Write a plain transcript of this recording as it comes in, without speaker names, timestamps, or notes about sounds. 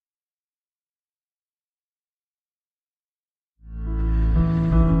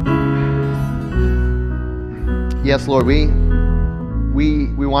Yes, Lord, we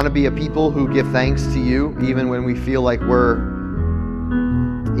want to be a people who give thanks to you even when we feel like we're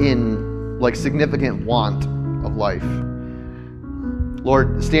in significant want of life.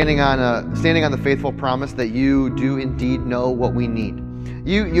 Lord, standing on the faithful promise that you do indeed know what we need.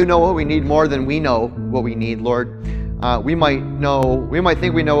 You know what we need more than we know what we need, Lord. We might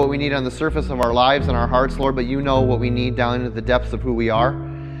think we know what we need on the surface of our lives and our hearts, Lord, but you know what we need down into the depths of who we are.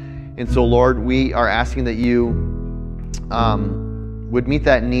 And so, Lord, we are asking that you would meet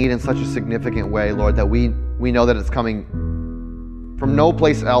that need in such a significant way, Lord, that we know that it's coming from no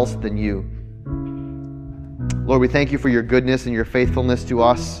place else than you. Lord, we thank you for your goodness and your faithfulness to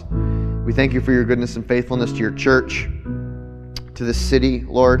us. We thank you for your goodness and faithfulness to your church, to this city,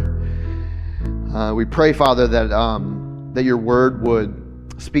 Lord. We pray, Father, that your word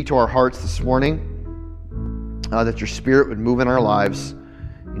would speak to our hearts this morning, that your Spirit would move in our lives.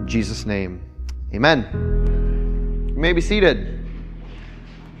 In Jesus' name, amen. You may be seated.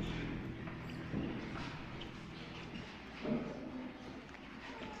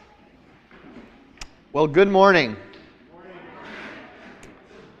 Well, good morning.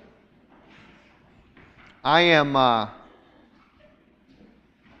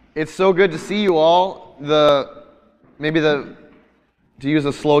 It's so good to see you all. To use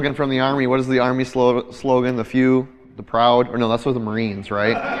a slogan from the Army, what is the Army slogan? The few, the proud, or no, that's for the Marines,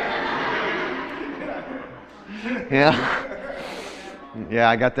 right? Yeah,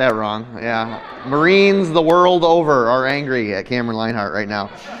 I got that wrong. Yeah. Marines the world over are angry at Cameron Linehart right now.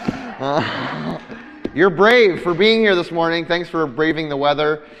 You're brave for being here this morning. Thanks for braving the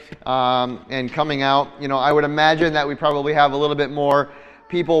weather and coming out. You know, I would imagine that we probably have a little bit more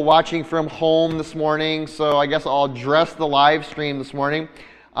people watching from home this morning, so I guess I'll address the live stream this morning.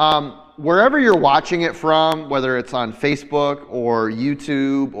 Wherever you're watching it from, whether it's on Facebook or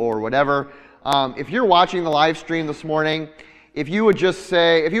YouTube or whatever, if you're watching the live stream this morning, if you would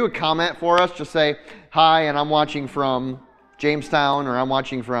comment for us, just say, hi, and I'm watching from Jamestown, or I'm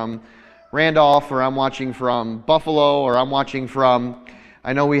watching from Randolph, or I'm watching from Buffalo, or I'm watching from,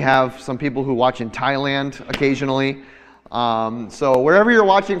 I know we have some people who watch in Thailand occasionally. So wherever you're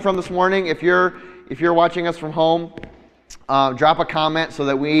watching from this morning, if you're watching us from home, drop a comment so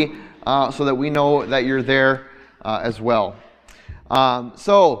that we know that you're there as well.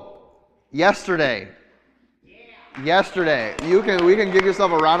 So yesterday, we can give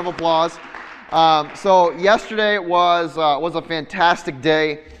yourself a round of applause. So yesterday was a fantastic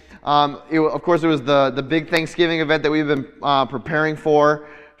day. Of course, it was the big Thanksgiving event that we've been preparing for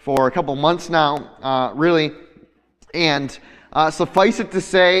a couple months now, really. And suffice it to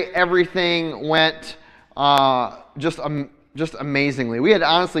say, everything went just amazingly. We had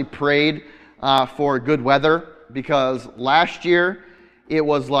honestly prayed for good weather, because last year it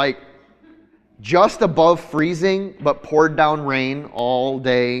was like just above freezing, but poured down rain all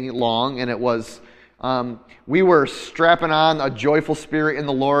day long, and it was. We were strapping on a joyful spirit in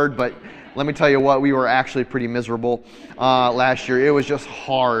the Lord, but let me tell you what, we were actually pretty miserable last year. It was just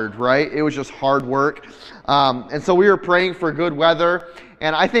hard, right? It was just hard work. And so we were praying for good weather.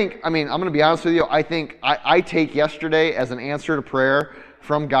 And I'm going to be honest with you, I think I take yesterday as an answer to prayer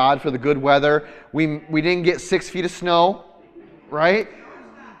from God for the good weather. We didn't get 6 feet of snow, right?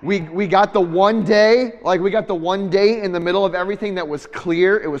 We got the one day in the middle of everything that was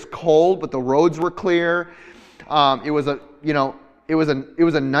clear. It was cold, but the roads were clear. It was a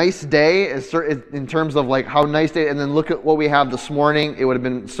nice day in terms of like how nice day. And then look at what we have this morning. It would have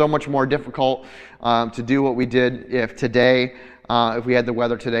been so much more difficult to do what we did if we had the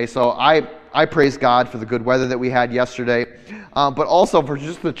weather today. So I praise God for the good weather that we had yesterday, but also for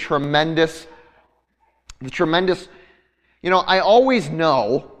just the tremendous. I always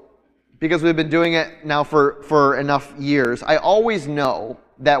know, because we've been doing it now for enough years, I always know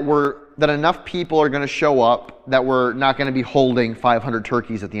that enough people are going to show up that we're not going to be holding 500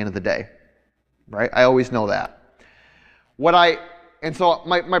 turkeys at the end of the day, right? I always know that. And so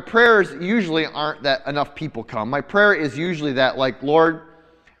my prayers usually aren't that enough people come. My prayer is usually that, like, Lord,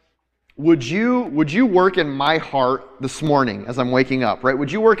 would you work in my heart this morning as I'm waking up, right?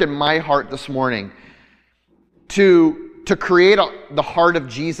 Would you work in my heart this morning to create the heart of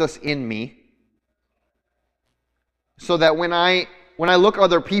Jesus in me, so that when I look at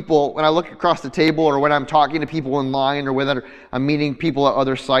other people, when I look across the table, or when I'm talking to people in line, or whether I'm meeting people at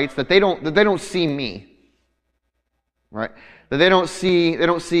other sites, that they don't see me, right? That they don't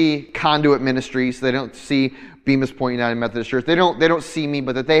see Conduit Ministries, they don't see Bemis Point United Methodist Church. They don't see me,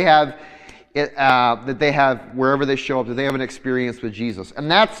 but that they have wherever they show up, that they have an experience with Jesus.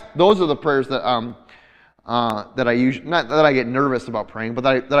 And those are the prayers that that I usually, not that I get nervous about praying, but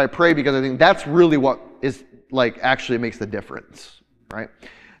that I pray, because I think that's really what is like actually makes the difference, right?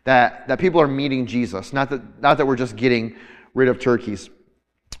 That people are meeting Jesus, not that we're just getting rid of turkeys.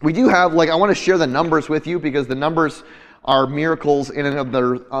 We do have, I want to share the numbers with you because the numbers are miracles in and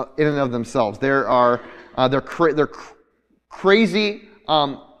of themselves. They're crazy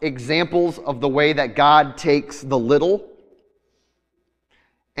examples of the way that God takes the little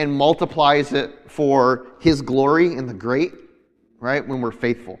and multiplies it for His glory in the great, right? When we're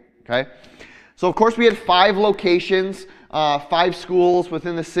faithful, okay? So of course we had 5 locations, 5 schools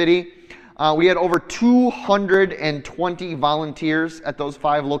within the city. We had over 220 volunteers at those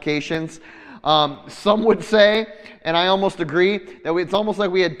 5 locations. Some would say, and I almost agree, that it's almost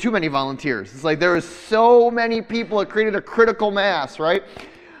like we had too many volunteers. It's like there was so many people, it created a critical mass, right?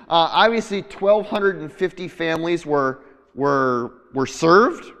 Obviously, 1,250 families were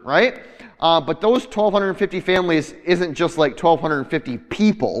served, right? But those 1,250 families isn't just like 1,250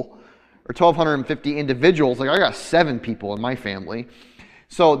 people or 1,250 individuals. Like I got 7 people in my family.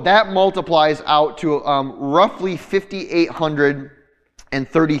 So that multiplies out to roughly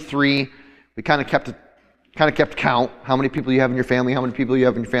 5,833. We kind of kept count. How many people you have in your family? How many people you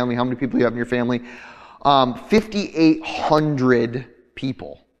have in your family? How many people you have in your family? 5,800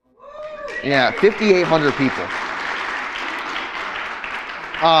 people. Yeah, 5,800 people.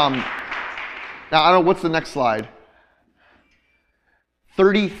 Now I don't know what's the next slide.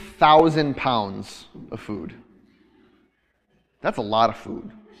 30,000 pounds of food. That's a lot of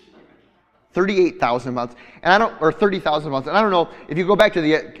food. 38,000 pounds, or 30,000 pounds. And I don't know if you can go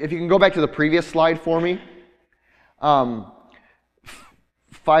back to the previous slide for me.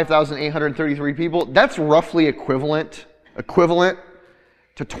 5,833 people. That's roughly equivalent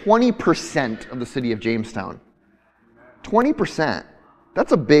to 20% of the city of Jamestown. 20%.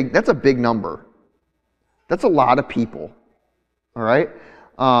 That's a big number. That's a lot of people. All right.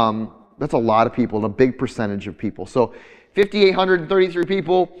 That's a lot of people and a big percentage of people. So 5,833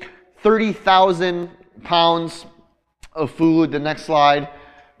 people, 30,000 pounds of food. The next slide.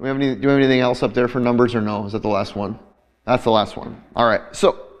 Do we have anything else up there for numbers or no? Is that the last one? That's the last one. All right.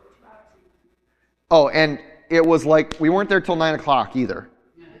 So, and it was like we weren't there till 9 o'clock either.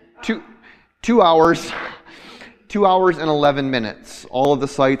 2 hours, 2 hours and 11 minutes. All of the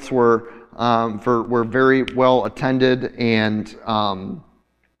sites were very well attended and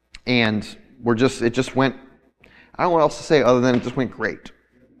it just went. I don't know what else to say other than it just went great.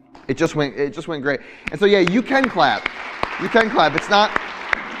 It just went great. And so yeah, you can clap. You can clap. It's not.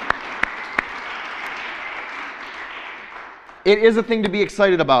 It is a thing to be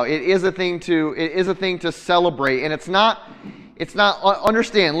excited about. It is a thing to celebrate. And it's not.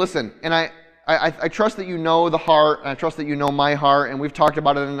 Understand. Listen. And I trust that you know the heart. And I trust that you know my heart. And we've talked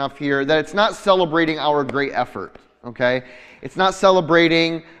about it enough here that it's not celebrating our great effort. Okay. It's not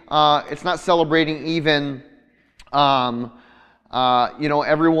celebrating. It's not celebrating even.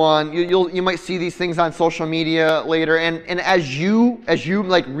 Everyone, you might see these things on social media later, and as you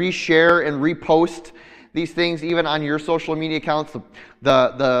like reshare and repost these things, even on your social media accounts,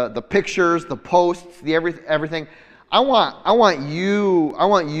 the pictures, the posts, the everything. I want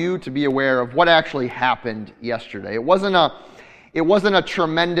you to be aware of what actually happened yesterday. It wasn't a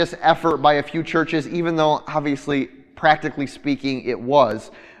tremendous effort by a few churches, even though obviously, practically speaking, it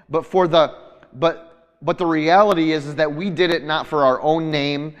was. But the reality is that we did it not for our own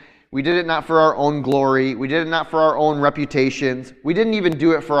name. We did it not for our own glory. We did it not for our own reputations. We didn't even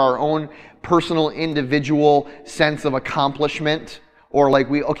do it for our own personal, individual sense of accomplishment. Or like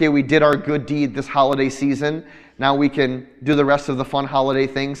we did our good deed this holiday season. Now we can do the rest of the fun holiday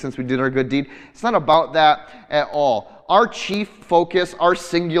things since we did our good deed. It's not about that at all. Our chief focus, our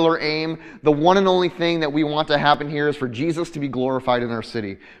singular aim, the one and only thing that we want to happen here is for Jesus to be glorified in our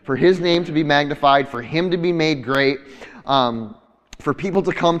city, for His name to be magnified, for Him to be made great, for people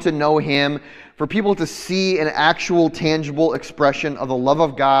to come to know Him, for people to see an actual, tangible expression of the love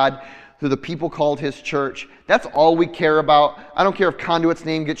of God through the people called His church. That's all we care about. I don't care if Conduit's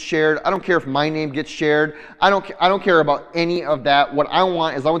name gets shared. I don't care if my name gets shared. I don't care about any of that. What I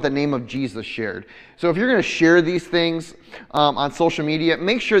want the name of Jesus shared. So if you're going to share these things on social media,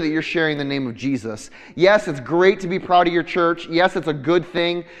 make sure that you're sharing the name of Jesus. Yes, it's great to be proud of your church. Yes, it's a good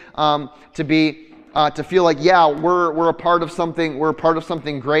thing to feel like, yeah, we're a part of something. We're a part of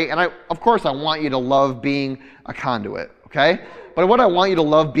something great. And of course, I want you to love being a Conduit. Okay. but what I want you to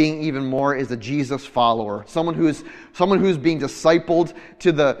love being even more is a Jesus follower, someone who's being discipled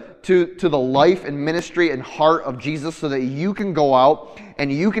to the life and ministry and heart of Jesus, so that you can go out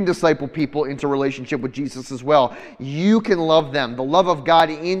and you can disciple people into relationship with Jesus as well. You can love them. The love of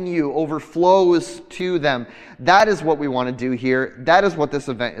God in you overflows to them. That is what we want to do here. That is what this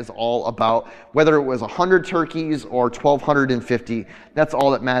event is all about. Whether it was 100 turkeys or 1,250, that's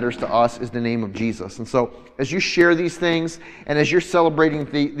all that matters to us, is the name of Jesus. And so as you share these things and as you're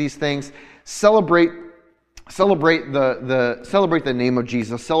celebrating these things, celebrate the name of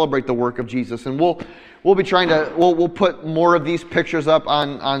Jesus, celebrate the work of Jesus. And we'll be trying to we'll put more of these pictures up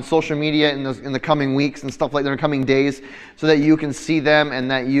on social media in the coming weeks and stuff like that, in the coming days, so that you can see them and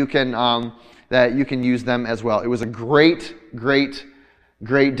that you can use them as well. It was a great day.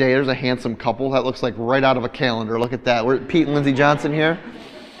 There's a handsome couple that looks like right out of a calendar. Look at that. We're Pete and Lindsay Johnson here.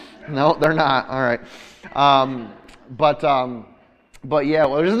 No, they're not. All right. But yeah,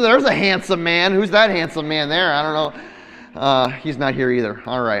 well, there's a handsome man. Who's that handsome man there? I don't know. He's not here either.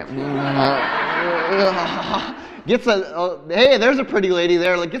 All right. Hey, there's a pretty lady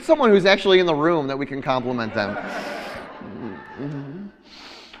there. Like, get someone who's actually in the room that we can compliment them.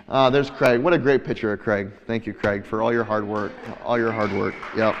 There's Craig. What a great picture of Craig. Thank you, Craig, for all your hard work.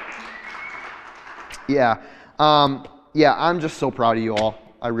 Yep. Yeah. I'm just so proud of you all.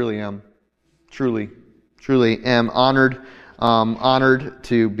 I really am. Truly am honored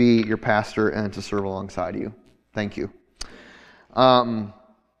to be your pastor and to serve alongside you. Thank you.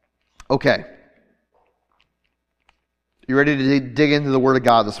 Okay. You ready to dig into the Word of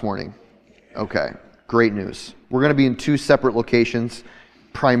God this morning? Okay. Great news. We're going to be in 2 separate locations,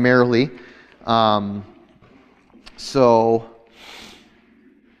 primarily. So,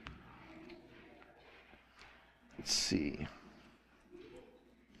 let's see.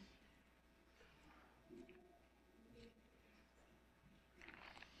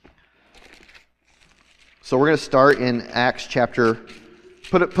 So we're going to start in Acts chapter,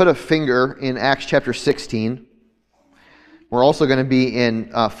 put a finger in Acts chapter 16. We're also going to be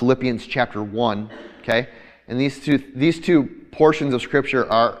in Philippians chapter 1, okay? And these two portions of Scripture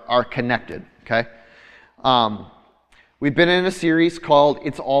are connected, okay? We've been in a series called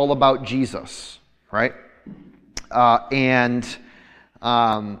It's All About Jesus, right? Our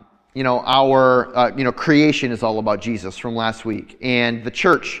creation is all about Jesus from last week. And the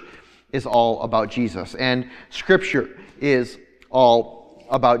church is all about Jesus, and Scripture is all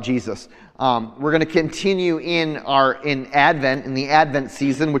about Jesus. We're going to continue in Advent, in the Advent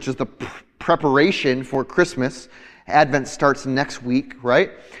season, which is the preparation for Christmas. Advent starts next week,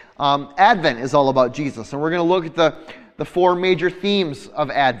 right? Advent is all about Jesus, and we're going to look at the 4 major themes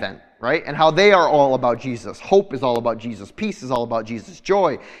of Advent, right? And how they are all about Jesus. Hope is all about Jesus. Peace is all about Jesus.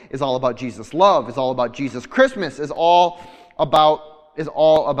 Joy is all about Jesus. Love is all about Jesus. Christmas is all about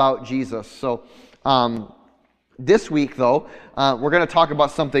Jesus. So this week, though, we're going to talk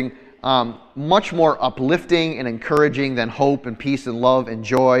about something much more uplifting and encouraging than hope and peace and love and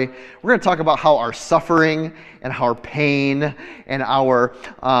joy. We're going to talk about how our suffering and our pain and our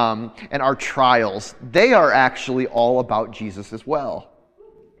trials, they are actually all about Jesus as well.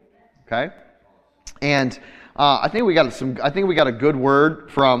 Okay, and I think we got a good word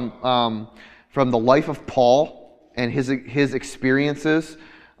from the life of Paul and his experiences,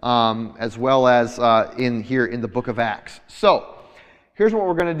 as well as in the book of Acts. So, here's what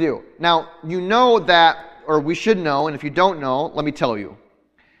we're going to do. Now, you know that, or we should know, and if you don't know, let me tell you.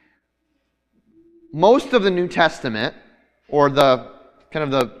 Most of the New Testament, or the kind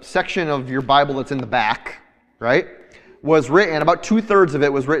of the section of your Bible that's in the back, right, was written, about 2/3 of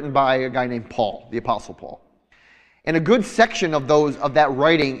it was written by a guy named Paul, the Apostle Paul. And a good section of that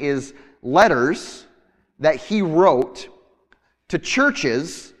writing is letters that he wrote to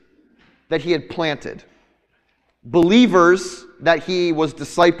churches that he had planted, believers that he was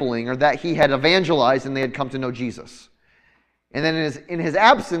discipling or that he had evangelized and they had come to know Jesus. And then in his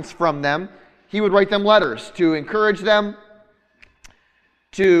absence from them, he would write them letters to encourage them,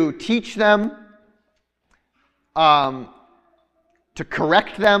 to teach them, to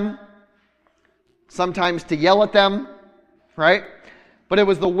correct them, sometimes to yell at them, right? But it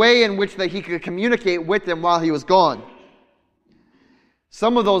was the way in which that he could communicate with them while he was gone.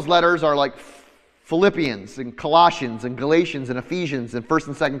 Some of those letters are like Philippians and Colossians and Galatians and Ephesians and 1st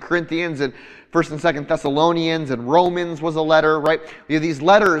and 2nd Corinthians and 1st and 2nd Thessalonians, and Romans was a letter, right? We have these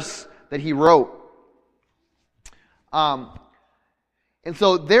letters that he wrote. And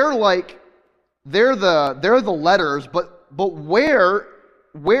so they're the letters, but where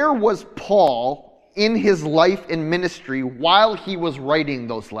was Paul in his life and ministry while he was writing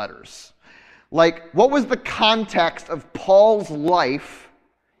those letters? Like, what was the context of Paul's life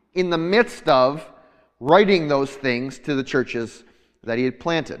in the midst of writing those things to the churches that he had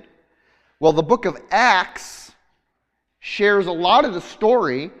planted? Well, the book of Acts shares a lot of the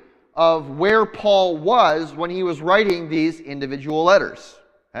story of where Paul was when he was writing these individual letters.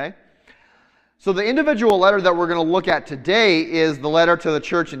 Okay? So the individual letter that we're going to look at today is the letter to the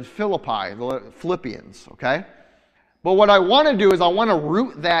church in Philippi, the Philippians. Okay? But what I want to do is I want to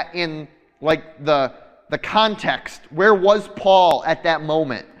root that in like the context. Where was Paul at that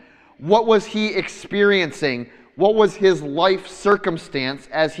moment? What was he experiencing? What was his life circumstance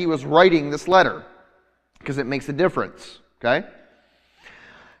as he was writing this letter? Because it makes a difference, okay?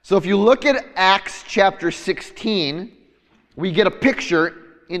 So if you look at Acts chapter 16, we get a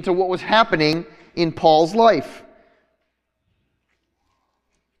picture into what was happening in Paul's life.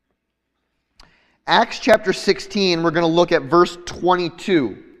 Acts chapter 16, we're going to look at verse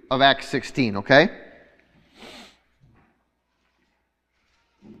 22 of Acts 16, okay?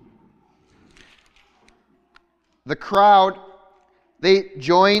 The crowd, they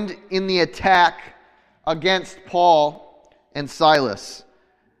joined in the attack against Paul and Silas,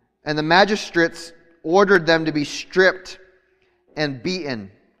 and the magistrates ordered them to be stripped and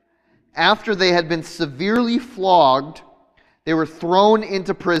beaten. After they had been severely flogged, they were thrown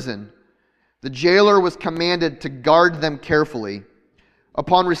into prison. The jailer was commanded to guard them carefully.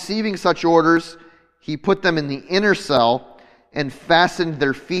 Upon receiving such orders, he put them in the inner cell and fastened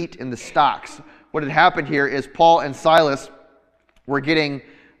their feet in the stocks. What had happened here is Paul and Silas were getting,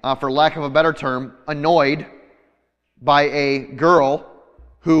 for lack of a better term, annoyed by a girl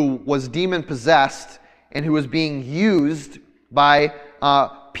who was demon-possessed and who was being used by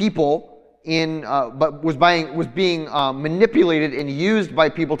people but was being manipulated and used by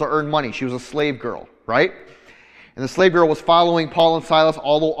people to earn money. She was a slave girl, right? And the slave girl was following Paul and Silas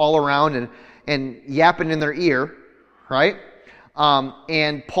all around and yapping in their ear, right?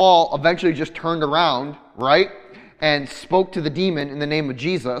 And Paul eventually just turned around, right? And spoke to the demon in the name of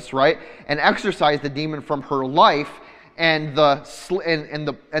Jesus, right? And exorcised the demon from her life. And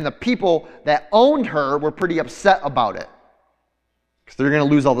the people that owned her were pretty upset about it, because they're going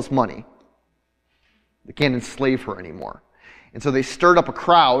to lose all this money. They can't enslave her anymore. And so they stirred up a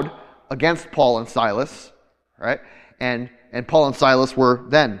crowd against Paul and Silas, right? And Paul and Silas were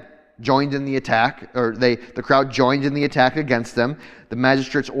then joined in the attack, or the crowd joined in the attack against them. The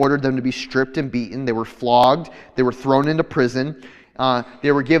magistrates ordered them to be stripped and beaten. They were flogged. They were thrown into prison.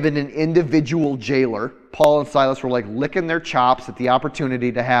 They were given an individual jailer. Paul and Silas were like licking their chops at the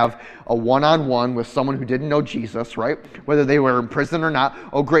opportunity to have a one-on-one with someone who didn't know Jesus, right? Whether they were in prison or not.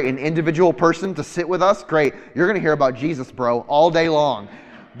 Oh, great, an individual person to sit with us? Great. You're going to hear about Jesus, bro, all day long.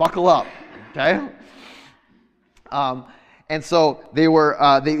 Buckle up, okay? And so they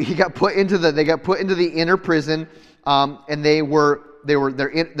got put into the inner prison, and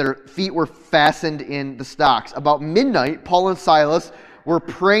their feet were fastened in the stocks. About midnight, Paul and Silas were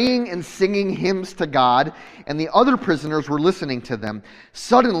praying and singing hymns to God, and the other prisoners were listening to them.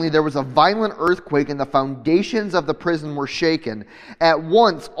 Suddenly there was a violent earthquake, and the foundations of the prison were shaken. At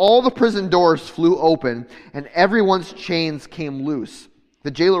once all the prison doors flew open, and everyone's chains came loose. The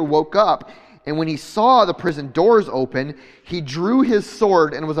jailer woke up, and when he saw the prison doors open, he drew his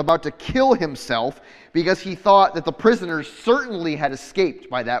sword and was about to kill himself, because he thought that the prisoners certainly had escaped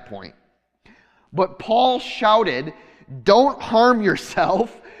by that point. But Paul shouted, "Don't harm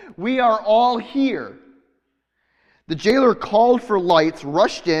yourself. We are all here." The jailer called for lights,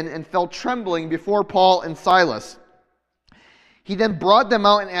 rushed in, and fell trembling before Paul and Silas. He then brought them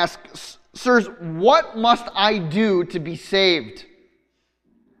out and asked, "Sirs, what must I do to be saved?"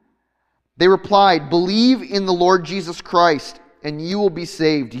 They replied, "Believe in the Lord Jesus Christ, and you will be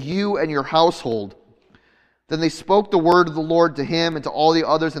saved, you and your household." Then they spoke the word of the Lord to him and to all the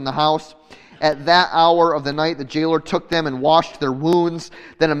others in the house. At that hour of the night, the jailer took them and washed their wounds.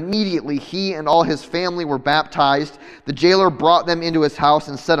 Then immediately he and all his family were baptized. The jailer brought them into his house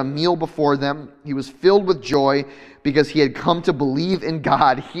and set a meal before them. He was filled with joy because he had come to believe in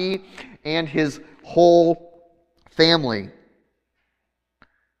God, he and his whole family.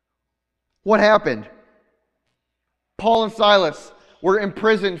 What happened? Paul and Silas were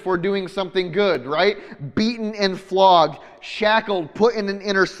imprisoned for doing something good, right? Beaten and flogged, shackled, put in an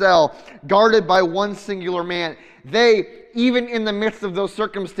inner cell, guarded by one singular man. They, even in the midst of those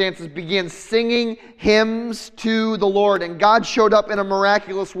circumstances, began singing hymns to the Lord, and God showed up in a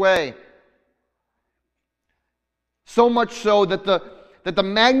miraculous way. So much so that the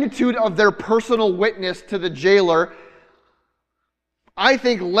magnitude of their personal witness to the jailer, I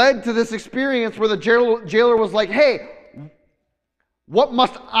think, led to this experience where the jailer was like, "Hey, what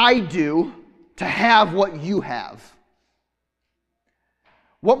must I do to have what you have?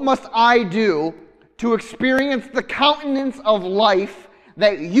 What must I do to experience the countenance of life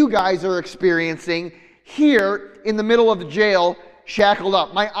that you guys are experiencing here in the middle of the jail, shackled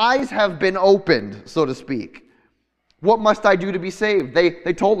up? My eyes have been opened, so to speak. What must I do to be saved? They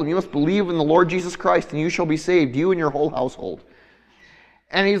told him, you must believe in the Lord Jesus Christ and you shall be saved, you and your whole household.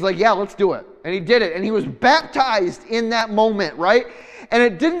 And he's like, yeah, let's do it. And he did it. And he was baptized in that moment, right? And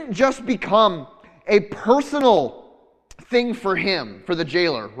it didn't just become a personal thing for him, for the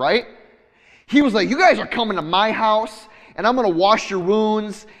jailer, right? He was like, you guys are coming to my house and I'm going to wash your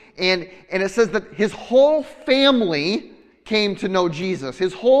wounds. And it says that his whole family came to know Jesus.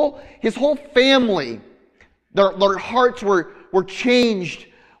 His whole family, their hearts were changed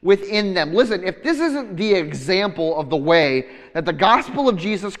within them. Listen, if this isn't the example of the way that the gospel of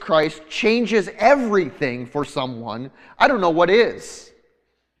Jesus Christ changes everything for someone, I don't know what is.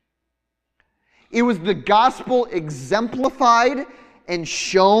 It was the gospel exemplified and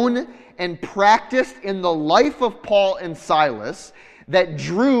shown and practiced in the life of Paul and Silas that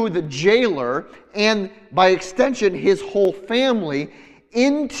drew the jailer and, by extension, his whole family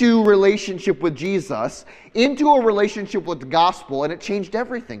into relationship with Jesus, into a relationship with the gospel, and it changed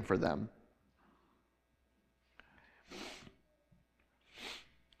everything for them.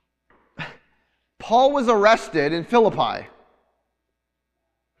 Paul was arrested in Philippi.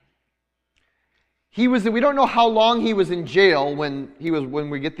 We don't know how long he was in jail when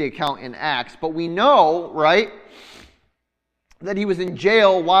we get the account in Acts, but we know, right, that he was in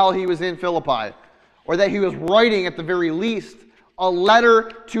jail while he was in Philippi, or that he was writing at the very least a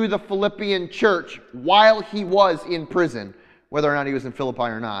letter to the Philippian church while he was in prison, whether or not he was in Philippi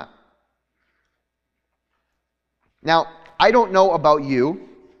or not. Now, I don't know about you,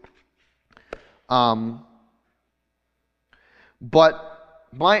 but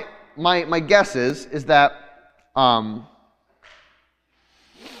my guess is that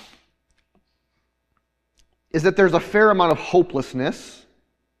there's a fair amount of hopelessness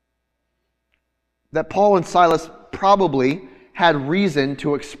that Paul and Silas probably had reason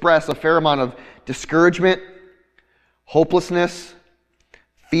to express a fair amount of discouragement, hopelessness,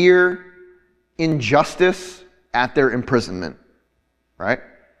 fear, injustice at their imprisonment, right?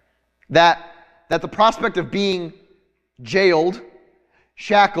 That the prospect of being jailed,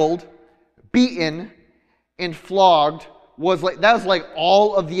 shackled, beaten, and flogged was like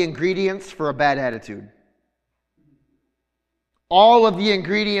all of the ingredients for a bad attitude. All of the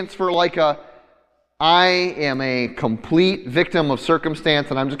ingredients for I am a complete victim of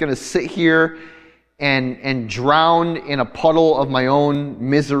circumstance and I'm just going to sit here and drown in a puddle of my own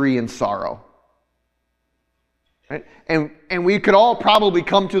misery and sorrow. Right? And we could all probably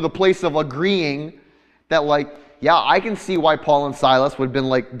come to the place of agreeing that yeah, I can see why Paul and Silas would have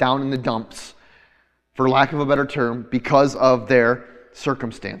been down in the dumps, for lack of a better term, because of their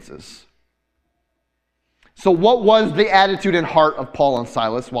circumstances. So what was the attitude and heart of Paul and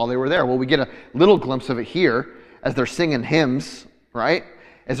Silas while they were there? Well, we get a little glimpse of it here as they're singing hymns, right?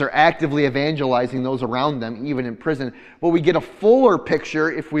 As they're actively evangelizing those around them, even in prison. But we get a fuller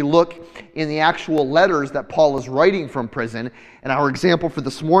picture if we look in the actual letters that Paul is writing from prison. And our example for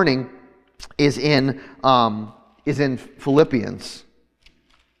this morning is in Philippians.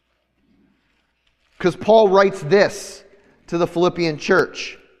 Because Paul writes this to the Philippian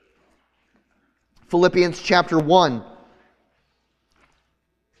church. Philippians chapter 1.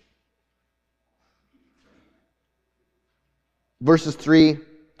 Verses 3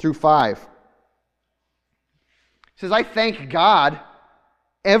 through 5. It says, I thank God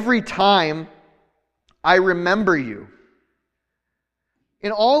every time I remember you.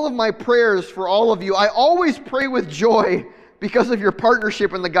 In all of my prayers for all of you, I always pray with joy because of your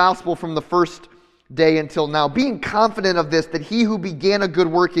partnership in the gospel from the first day until now, being confident of this, that he who began a good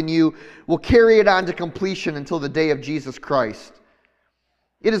work in you will carry it on to completion until the day of Jesus Christ.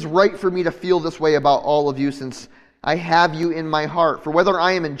 It is right for me to feel this way about all of you, since I have you in my heart. For whether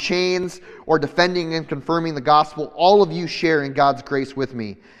I am in chains or defending and confirming the gospel, all of you share in God's grace with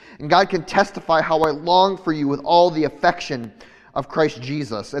me. And God can testify how I long for you with all the affection of Christ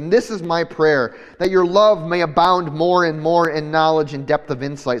Jesus. And this is my prayer, that your love may abound more and more in knowledge and depth of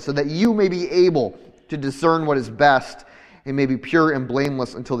insight, so that you may be able to discern what is best and may be pure and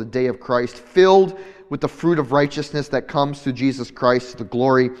blameless until the day of Christ, filled with the fruit of righteousness that comes through Jesus Christ, to the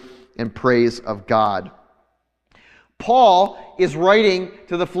glory and praise of God. Paul is writing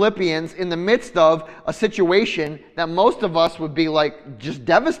to the Philippians in the midst of a situation that most of us would be just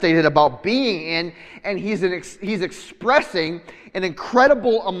devastated about being in, and he's expressing an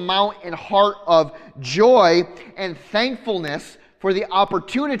incredible amount and heart of joy and thankfulness for the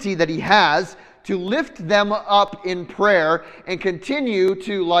opportunity that he has to lift them up in prayer and continue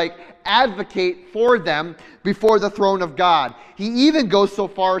to advocate for them before the throne of God. He even goes so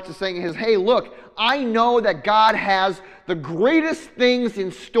far as to saying, hey, look, I know that God has the greatest things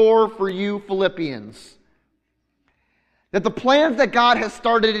in store for you, Philippians. That the plans that God has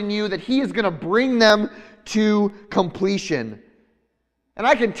started in you, that He is going to bring them to completion. And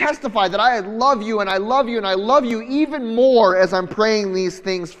I can testify that I love you and I love you and I love you even more as I'm praying these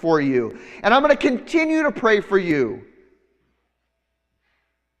things for you. And I'm going to continue to pray for you.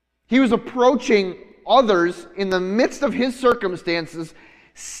 He was approaching others in the midst of his circumstances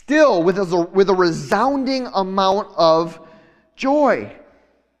still with a resounding amount of joy,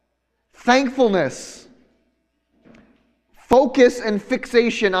 thankfulness, focus and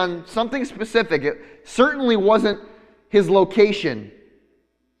fixation on something specific. It certainly wasn't his location.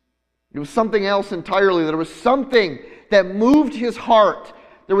 It was something else entirely. There was something that moved his heart.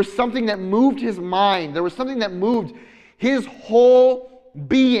 There was something that moved his mind. There was something that moved his whole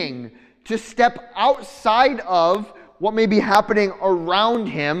being to step outside of what may be happening around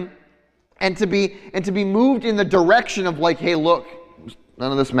him and to be moved in the direction of hey, look,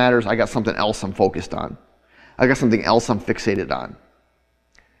 none of this matters. I got something else I'm focused on. I got something else I'm fixated on.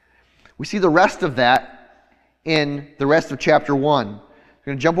 We see the rest of that in the rest of chapter 1. We're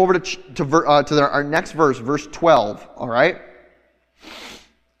going to jump over to our next verse, verse 12, all right?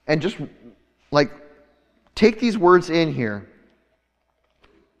 And just, take these words in here.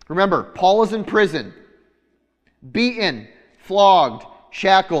 Remember, Paul is in prison, beaten, flogged,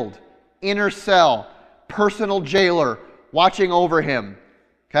 shackled, inner cell, personal jailer, watching over him,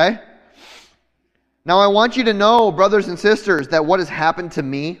 okay? Now I want you to know, brothers and sisters, that what has happened to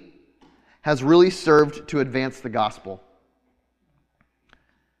me has really served to advance the gospel.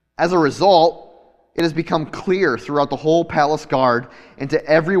 As a result, it has become clear throughout the whole palace guard and to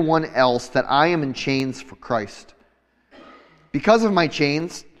everyone else that I am in chains for Christ. Because of my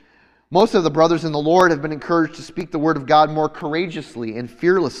chains, most of the brothers in the Lord have been encouraged to speak the word of God more courageously and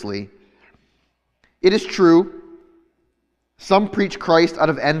fearlessly. It is true, some preach Christ out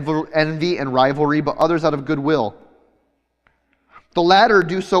of envy and rivalry, but others out of goodwill. The latter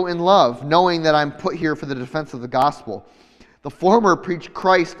do so in love, knowing that I'm put here for the defense of the gospel. The former preach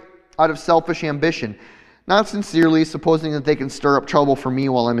Christ out of selfish ambition, not sincerely, supposing that they can stir up trouble for me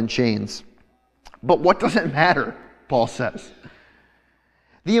while I'm in chains. But what does it matter, Paul says?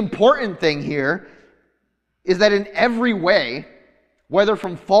 The important thing here is that in every way, whether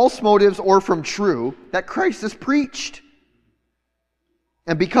from false motives or from true, that Christ is preached.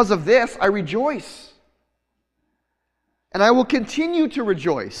 And because of this, I rejoice. And I will continue to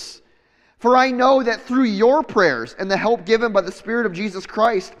rejoice. For I know that through your prayers and the help given by the Spirit of Jesus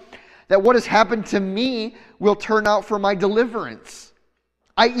Christ, that what has happened to me will turn out for my deliverance.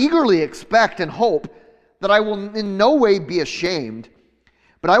 I eagerly expect and hope that I will in no way be ashamed,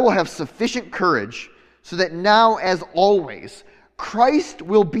 but I will have sufficient courage so that now, as always, Christ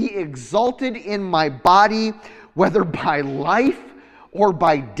will be exalted in my body, whether by life or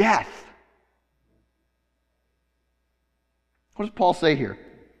by death. What does Paul say here?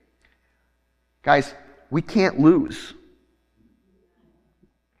 Guys, we can't lose.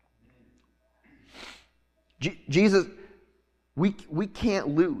 Jesus, we can't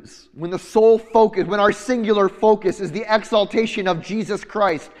lose. When the sole focus, when our singular focus is the exaltation of Jesus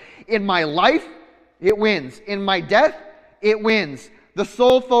Christ, in my life, it wins. In my death, it wins. The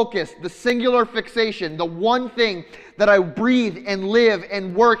sole focus, the singular fixation, the one thing that I breathe and live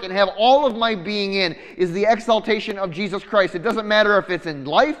and work and have all of my being in is the exaltation of Jesus Christ. It doesn't matter if it's in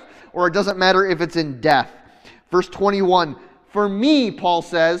life or it doesn't matter if it's in death. Verse 21, for me, Paul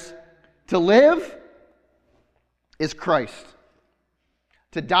says, to live is Christ.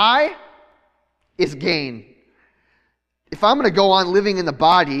 To die is gain. If I'm going to go on living in the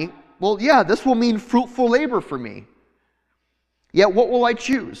body, well, yeah, this will mean fruitful labor for me. Yet what will I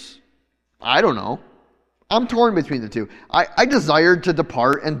choose? I don't know. I'm torn between the two. I desired to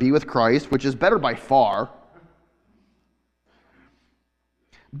depart and be with Christ, which is better by far.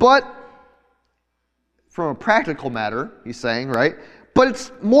 But from a practical matter, he's saying, right? But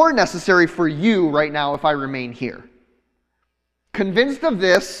it's more necessary for you right now if I remain here. Convinced of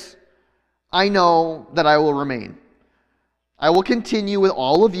this, I know that I will remain. I will continue with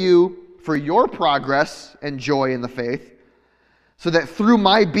all of you for your progress and joy in the faith, so that through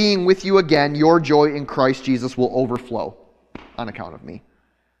my being with you again, your joy in Christ Jesus will overflow on account of me.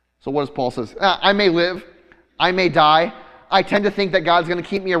 So what does Paul say? I may live, I may die. I tend to think that God's going to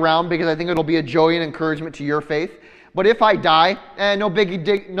keep me around because I think it'll be a joy and encouragement to your faith. But if I die, no big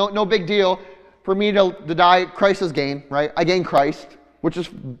deal. For me to die, Christ is gain, right? I gain Christ, which is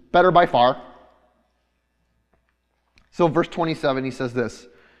better by far. So in verse 27, he says this.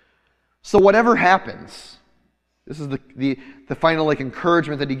 So whatever happens, this is the final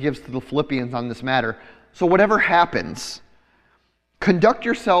encouragement that he gives to the Philippians on this matter. So whatever happens, conduct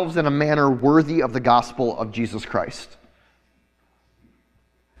yourselves in a manner worthy of the gospel of Jesus Christ.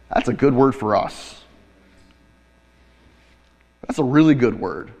 That's a good word for us. That's a really good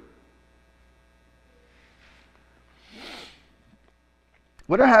word.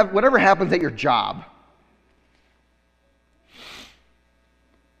 Whatever happens at your job,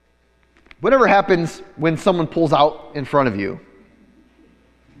 whatever happens when someone pulls out in front of you,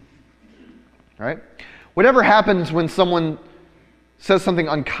 right? Whatever happens when someone says something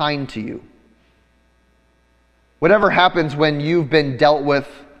unkind to you, whatever happens when you've been dealt with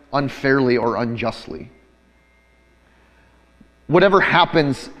unfairly or unjustly, whatever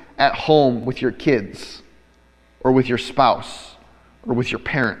happens at home with your kids or with your spouse or with your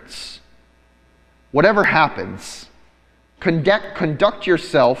parents, whatever happens, conduct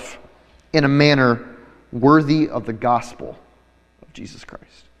yourself in a manner worthy of the gospel of Jesus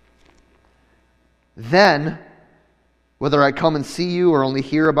Christ. Then, whether I come and see you or only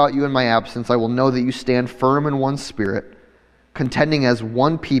hear about you in my absence, I will know that you stand firm in one spirit, contending as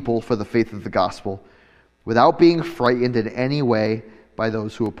one people for the faith of the gospel, without being frightened in any way by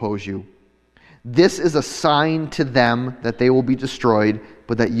those who oppose you. This is a sign to them that they will be destroyed,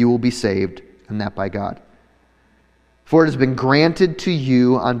 but that you will be saved, and that by God. For it has been granted to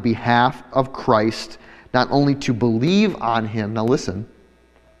you on behalf of Christ not only to believe on him, now listen,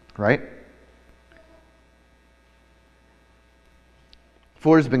 right?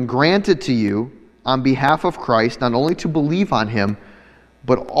 For it has been granted to you on behalf of Christ not only to believe on him,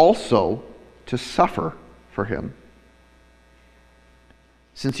 but also to suffer for him.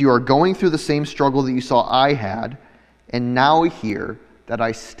 Since you are going through the same struggle that you saw I had, and now hear that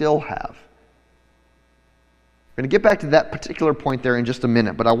I still have. We're going to get back to that particular point there in just a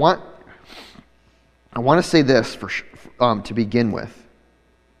minute, but I want to say this to begin with.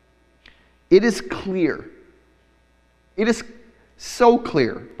 It is clear, it is so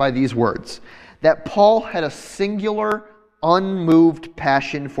clear by these words, that Paul had a singular, unmoved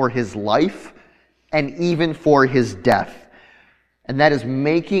passion for his life and even for his death. And that is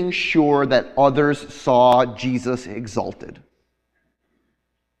making sure that others saw Jesus exalted.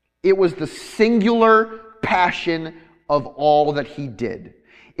 It was the singular passion of all that he did.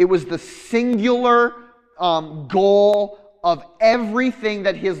 It was the singular goal of everything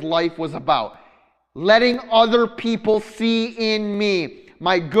that his life was about. Letting other people see in me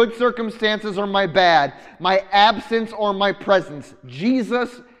my good circumstances or my bad, my absence or my presence,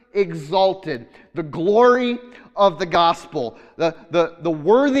 Jesus exalted. The glory of the gospel, the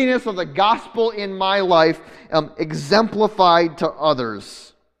worthiness of the gospel in my life exemplified to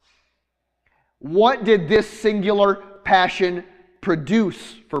others. What did this singular passion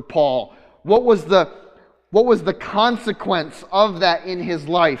produce for Paul? What was the consequence of that in his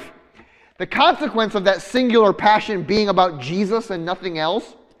life? The consequence of that singular passion being about Jesus and nothing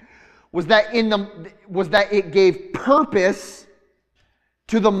else was that it gave purpose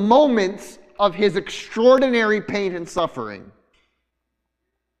to the moments of his extraordinary pain and suffering.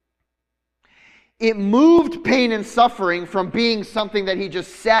 It moved pain and suffering from being something that he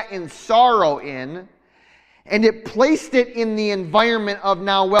just sat in sorrow in, and it placed it in the environment of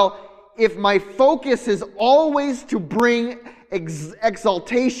now, well, if my focus is always to bring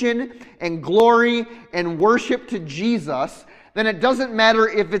exaltation and glory and worship to Jesus, then it doesn't matter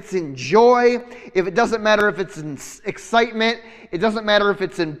if it's in joy, if it doesn't matter if it's in excitement, it doesn't matter if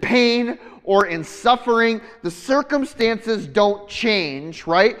it's in pain or in suffering. The circumstances don't change,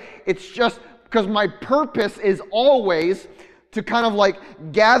 right? It's just because my purpose is always to kind of like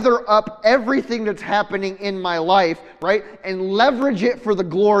gather up everything that's happening in my life, right? And leverage it for the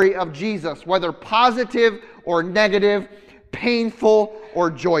glory of Jesus, whether positive or negative, painful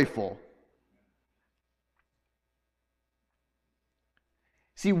or joyful.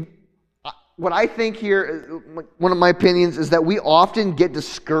 See, what I think here, one of my opinions, is that we often get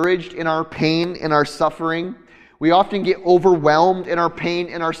discouraged in our pain, in our suffering. We often get overwhelmed in our pain,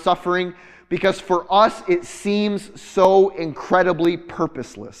 in our suffering, because for us it seems so incredibly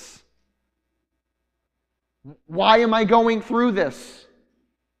purposeless. Why am I going through this?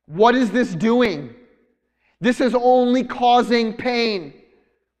 What is this doing? This is only causing pain.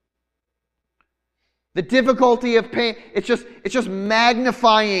 The difficulty of pain, it's just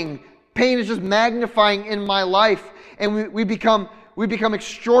magnifying. Pain is just magnifying in my life. And we become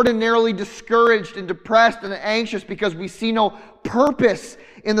extraordinarily discouraged and depressed and anxious because we see no purpose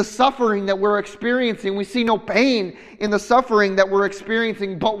in the suffering that we're experiencing. We see no pain in the suffering that we're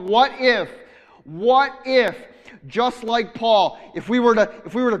experiencing. But what if just like Paul, if we were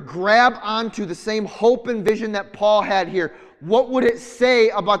to grab onto the same hope and vision that Paul had here, what would it say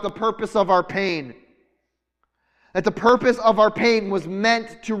about the purpose of our pain? That the purpose of our pain was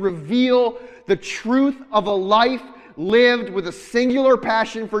meant to reveal the truth of a life lived with a singular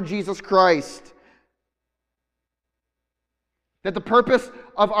passion for Jesus Christ. That the purpose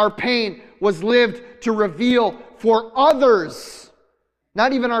of our pain was lived to reveal for others,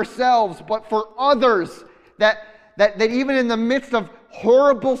 not even ourselves, but for others, that even in the midst of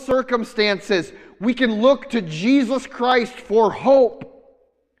horrible circumstances, we can look to Jesus Christ for hope.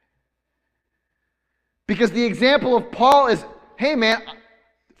 Because the example of Paul is, hey man,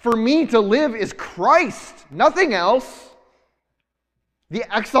 for me to live is Christ, nothing else. The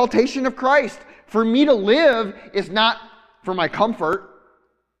exaltation of Christ. For me to live is not for my comfort,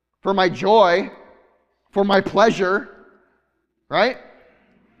 for my joy, for my pleasure, right?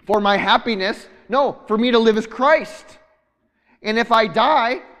 For my happiness. No, for me to live is Christ. And if I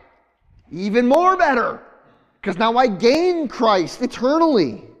die, even more better. Because now I gain Christ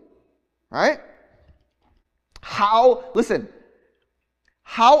eternally. Right? How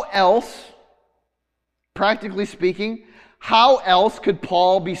else, practically speaking, how else could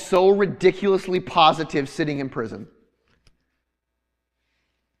Paul be so ridiculously positive sitting in prison?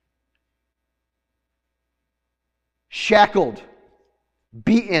 Shackled,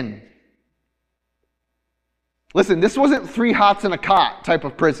 beaten. Listen, this wasn't 3 hots and a cot type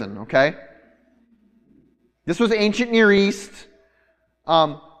of prison, okay? This was ancient Near East,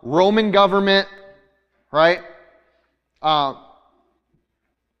 Roman government, right?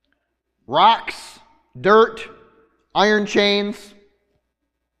 Rocks, dirt, iron chains.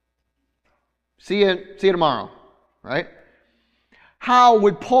 See you tomorrow, right? How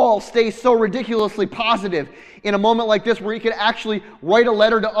would Paul stay so ridiculously positive in a moment like this where he could actually write a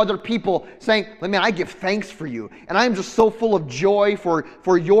letter to other people saying, man, I give thanks for you, and I am just so full of joy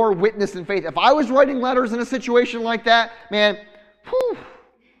for your witness and faith. If I was writing letters in a situation like that, man, whew,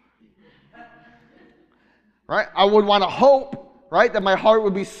 right? I would want to hope, right, that my heart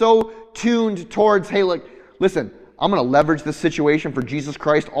would be so tuned towards, hey, look, listen, I'm going to leverage this situation for Jesus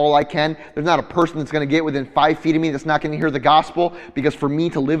Christ all I can. There's not a person that's going to get within 5 feet of me that's not going to hear the gospel, because for me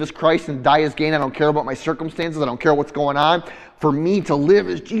to live is Christ and die is gain. I don't care about my circumstances. I don't care what's going on. For me to live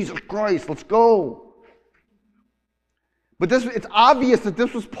is Jesus Christ. Let's go. But it's obvious that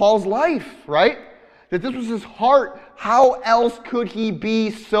this was Paul's life, right? That this was his heart. How else could he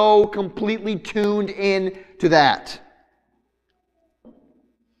be so completely tuned in to that?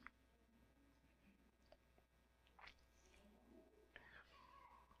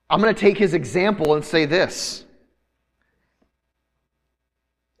 I'm going to take his example and say this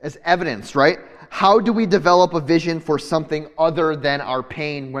as evidence, right? How do we develop a vision for something other than our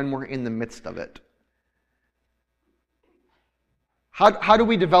pain when we're in the midst of it? How do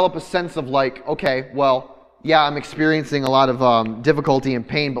we develop a sense of like, okay, well, yeah, I'm experiencing a lot of difficulty and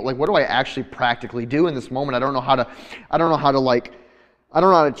pain, but like, what do I actually practically do in this moment? I don't know how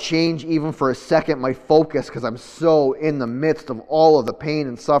to change even for a second my focus because I'm so in the midst of all of the pain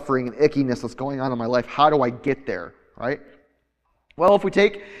and suffering and ickiness that's going on in my life. How do I get there, right? Well, if we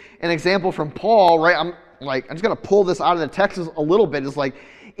take an example from Paul, right, I'm just going to pull this out of the text a little bit. It's like,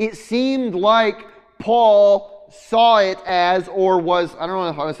 it seemed like Paul saw it as, or was, I don't know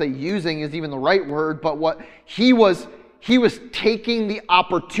if I would say using is even the right word, but what he was taking the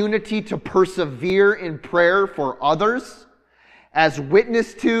opportunity to persevere in prayer for others as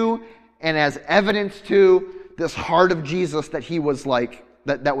witness to and as evidence to this heart of Jesus that he was like,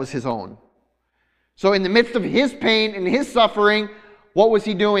 that was his own. So in the midst of his pain and his suffering, what was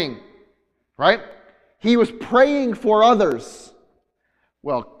he doing? Right? He was praying for others.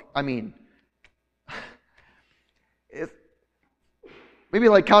 Well, I mean, maybe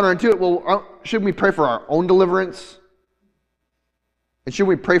like counterintuitive, well, shouldn't we pray for our own deliverance? And shouldn't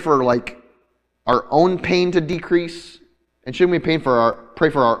we pray for like our own pain to decrease? And shouldn't we pray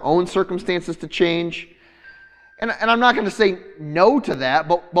for our own circumstances to change? And I'm not going to say no to that,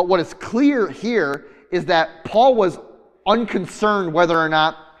 but what is clear here is that Paul was unconcerned whether or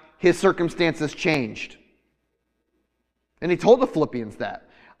not his circumstances changed. And he told the Philippians that.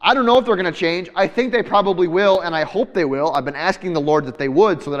 I don't know if they're going to change. I think they probably will, and I hope they will. I've been asking the Lord that they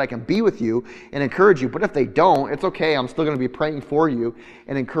would so that I can be with you and encourage you. But if they don't, it's okay. I'm still going to be praying for you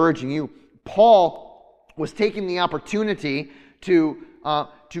and encouraging you. Paul was taking the opportunity to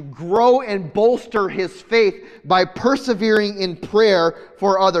grow and bolster his faith by persevering in prayer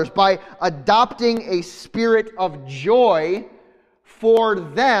for others, by adopting a spirit of joy for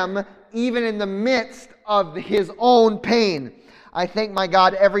them, even in the midst of his own pain. I thank my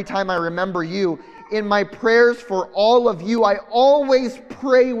God every time I remember you in my prayers for all of you, I always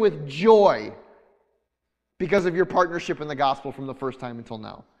pray with joy because of your partnership in the gospel from the first time until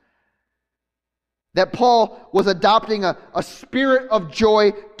now. That Paul was adopting a spirit of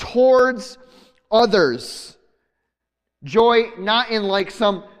joy towards others. Joy not in like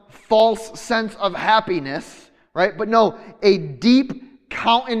some false sense of happiness, right? But no, a deep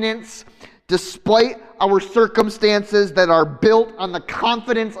countenance despite our circumstances that are built on the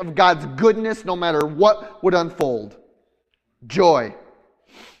confidence of God's goodness no matter what would unfold. Joy.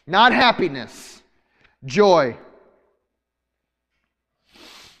 Not happiness. Joy.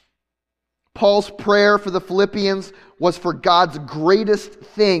 Paul's prayer for the Philippians was for God's greatest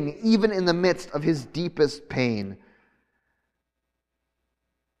thing, even in the midst of his deepest pain.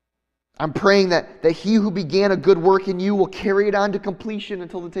 I'm praying that he who began a good work in you will carry it on to completion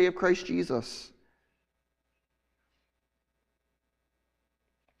until the day of Christ Jesus.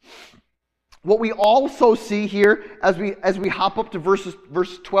 What we also see here as we hop up to verse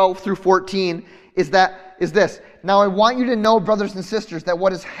 12 through 14 is this. Now I want you to know, brothers and sisters, that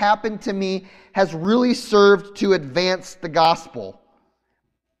what has happened to me has really served to advance the gospel.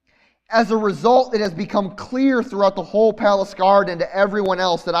 As a result, it has become clear throughout the whole palace guard and to everyone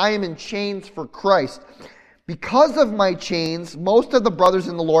else that I am in chains for Christ. Because of my chains, most of the brothers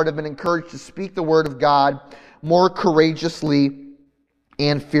in the Lord have been encouraged to speak the word of God more courageously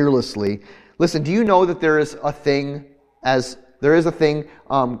and fearlessly. Listen, do you know that there is such a thing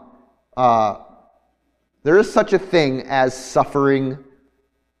as suffering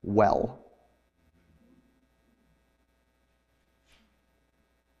well?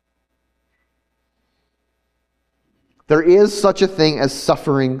 There is such a thing as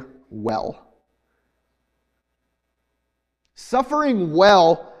suffering well. Suffering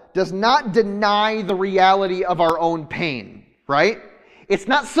well does not deny the reality of our own pain, right? It's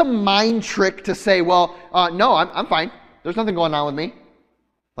not some mind trick to say, well, no, I'm fine. There's nothing going on with me.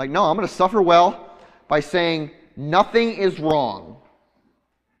 Like, no, I'm going to suffer well by saying nothing is wrong.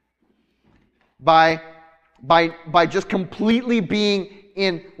 By just completely being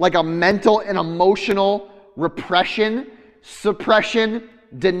in like a mental and emotional repression, suppression,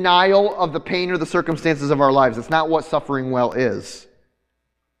 denial of the pain or the circumstances of our lives. It's not what suffering well is.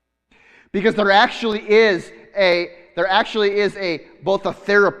 Because there actually is both a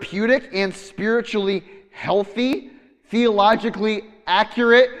therapeutic and spiritually healthy, theologically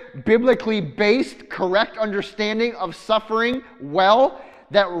accurate, biblically based, correct understanding of suffering well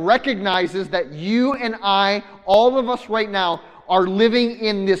that recognizes that you and I, all of us right now, are living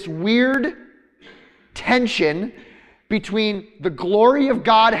in this weird tension between the glory of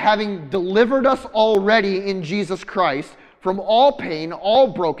God having delivered us already in Jesus Christ from all pain, all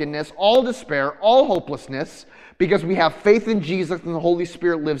brokenness, all despair, all hopelessness, because we have faith in Jesus and the Holy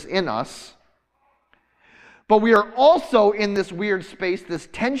Spirit lives in us. But we are also in this weird space, this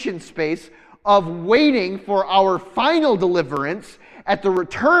tension space of waiting for our final deliverance at the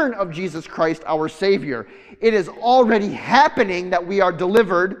return of Jesus Christ, our Savior. It is already happening that we are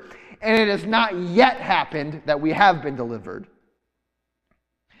delivered, and it has not yet happened that we have been delivered.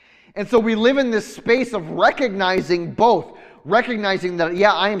 And so we live in this space of recognizing both. Recognizing that,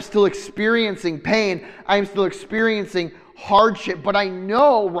 yeah, I am still experiencing pain. I am still experiencing hardship. But I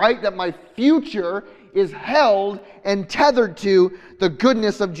know, right, that my future is held and tethered to the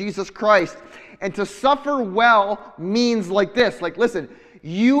goodness of Jesus Christ. And to suffer well means like this. Like, listen,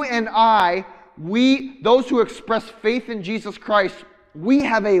 you and I, those who express faith in Jesus Christ, we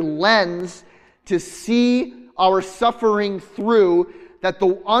have a lens to see our suffering through that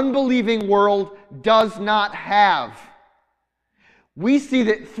the unbelieving world does not have. We see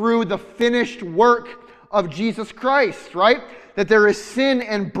that through the finished work of Jesus Christ, right? That there is sin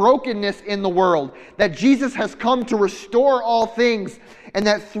and brokenness in the world, that Jesus has come to restore all things, and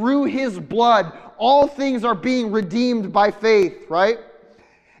that through his blood, all things are being redeemed by faith, right?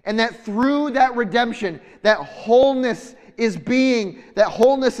 And that through that redemption, that wholeness is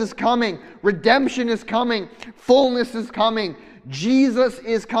coming, redemption is coming, fullness is coming, Jesus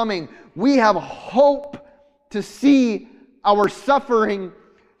is coming. We have hope to see our suffering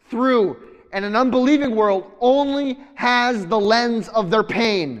through. And an unbelieving world only has the lens of their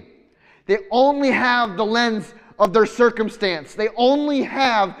pain. They only have the lens of their circumstance. They only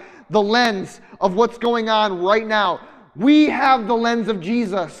have the lens of what's going on right now. We have the lens of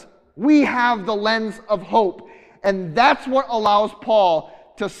Jesus. We have the lens of hope. And that's what allows Paul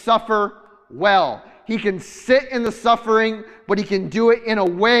to suffer well. He can sit in the suffering, but he can do it in a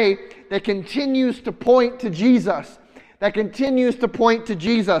way that continues to point to Jesus. That continues to point to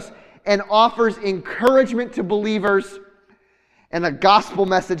Jesus and offers encouragement to believers and a gospel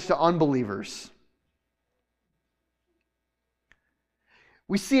message to unbelievers.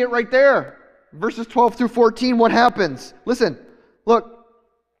 We see it right there. Verses 12 through 14, what happens? Listen, look.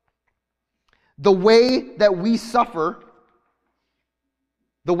 The way that we suffer,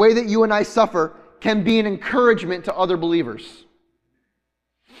 the way that you and I suffer, can be an encouragement to other believers.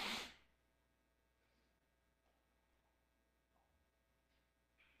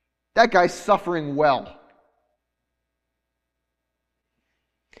 That guy's suffering well.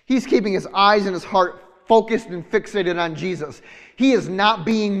 He's keeping his eyes and his heart focused and fixated on Jesus. He is not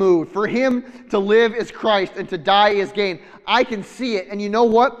being moved. For him to live is Christ and to die is gain. I can see it. And you know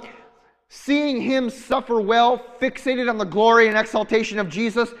what? Seeing him suffer well, fixated on the glory and exaltation of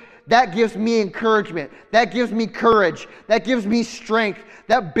Jesus, that gives me encouragement. That gives me courage. That gives me strength.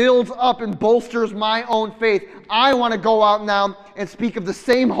 That builds up and bolsters my own faith. I want to go out now and speak of the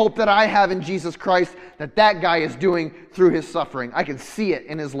same hope that I have in Jesus Christ that that guy is doing through his suffering. I can see it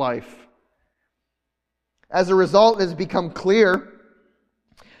in his life. As a result, it has become clear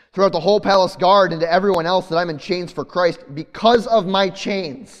throughout the whole palace guard and to everyone else that I'm in chains for Christ because of my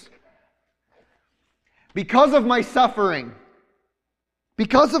chains. Because of my suffering.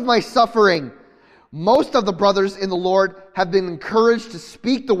 Because of my suffering, most of the brothers in the Lord have been encouraged to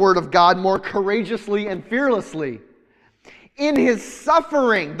speak the word of God more courageously and fearlessly. In his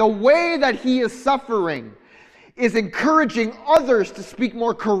suffering, the way that he is suffering is encouraging others to speak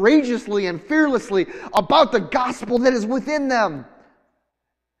more courageously and fearlessly about the gospel that is within them.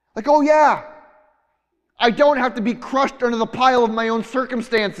 Like, oh yeah, I don't have to be crushed under the pile of my own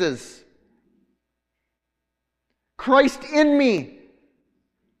circumstances. Christ in me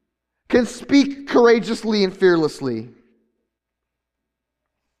can speak courageously and fearlessly.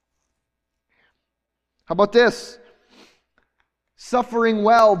 How about this? Suffering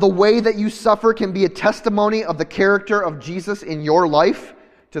well, the way that you suffer can be a testimony of the character of Jesus in your life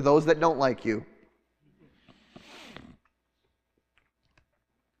to those that don't like you.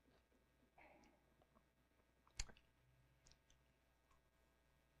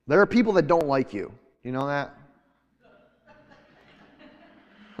 There are people that don't like you. You know that?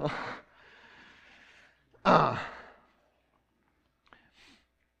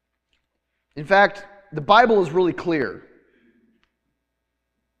 In fact, the Bible is really clear.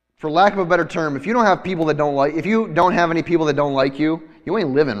 For lack of a better term, if you don't have people that don't like, if you don't have any people that don't like you, you ain't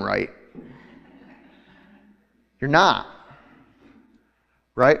living right. You're not.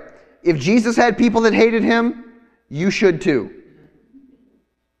 Right? If Jesus had people that hated him, you should too.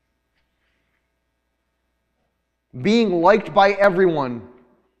 Being liked by everyone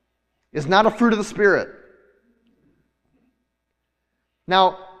is not a fruit of the Spirit.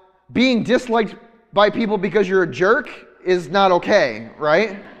 Now, being disliked by people because you're a jerk is not okay,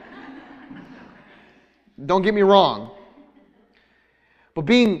 right? Don't get me wrong. But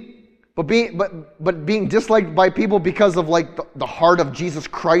being disliked by people because of like the heart of Jesus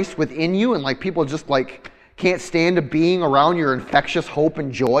Christ within you, and like people just like can't stand to being around your infectious hope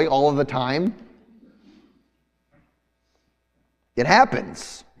and joy all of the time. It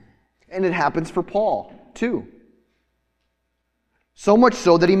happens. And it happens for Paul, too. So much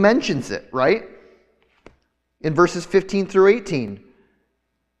so that he mentions it, right? In verses 15 through 18.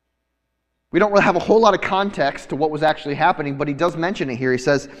 We don't really have a whole lot of context to what was actually happening, but he does mention it here. He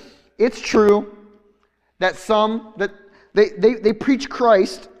says, it's true that they preach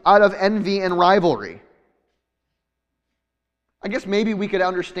Christ out of envy and rivalry. I guess maybe we could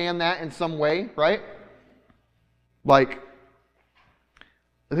understand that in some way, right? Like,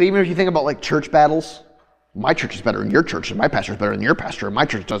 even if you think about like church battles, my church is better than your church, and my pastor is better than your pastor, and my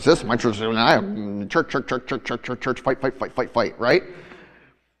church does this, and my church does that, church, fight, right?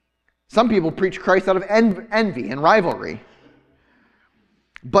 Some people preach Christ out of envy and rivalry,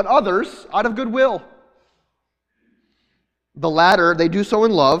 but others out of goodwill. The latter, they do so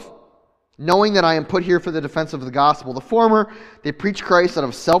in love, knowing that I am put here for the defense of the gospel. The former, they preach Christ out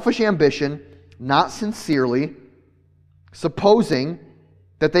of selfish ambition, not sincerely, supposing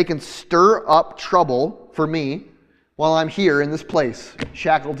that they can stir up trouble for me while I'm here in this place,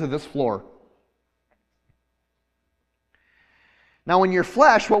 shackled to this floor. Now, in your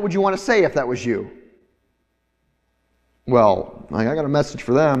flesh, what would you want to say if that was you? Well, like, I got a message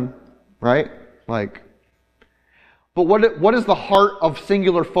for them, right? Like, but what does the heart of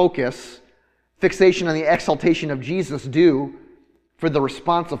singular focus, fixation on the exaltation of Jesus do for the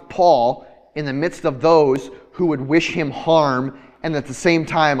response of Paul in the midst of those who would wish him harm and at the same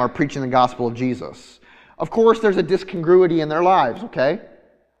time are preaching the gospel of Jesus? Of course, there's a discongruity in their lives, okay?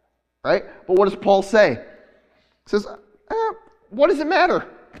 Right? But what does Paul say? He says, what does it matter?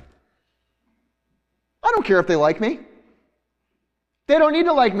 I don't care if they like me. They don't need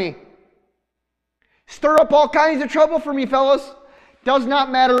to like me. Stir up all kinds of trouble for me, fellas. does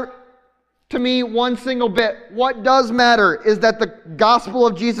not matter to me one single bit. What does matter is that the gospel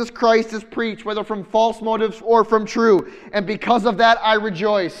of Jesus Christ is preached, whether from false motives or from true. And because of that, I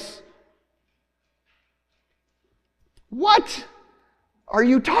rejoice. What are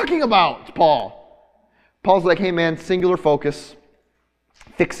you talking about, Paul? Paul's like, hey man, singular focus,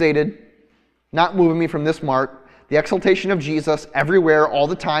 fixated, not moving me from this mark. The exaltation of Jesus everywhere, all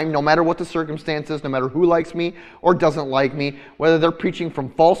the time, no matter what the circumstances, no matter who likes me or doesn't like me, whether they're preaching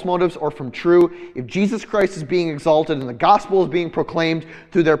from false motives or from true. If Jesus Christ is being exalted and the gospel is being proclaimed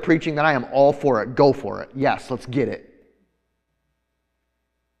through their preaching, then I am all for it. Go for it. Yes, let's get it.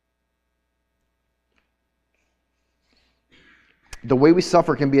 The way we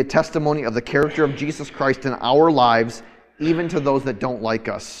suffer can be a testimony of the character of Jesus Christ in our lives, even to those that don't like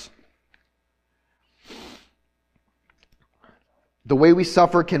us. The way we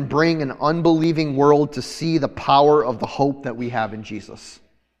suffer can bring an unbelieving world to see the power of the hope that we have in Jesus.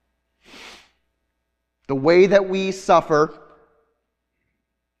 The way that we suffer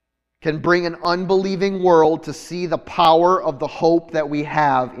can bring an unbelieving world to see the power of the hope that we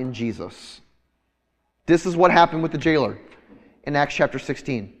have in Jesus. This is what happened with the jailer in Acts chapter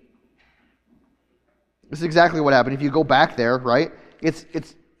 16. This is exactly what happened. If you go back there, right? It's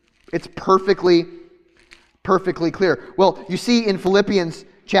perfectly clear. Well, you see in Philippians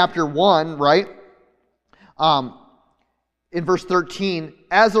chapter 1, right? In verse 13,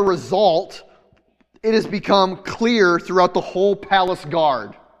 as a result, it has become clear throughout the whole palace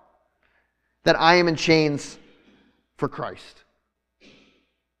guard that I am in chains for Christ.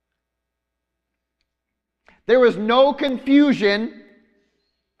 There was no confusion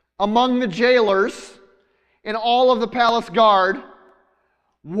among the jailers in all of the palace guard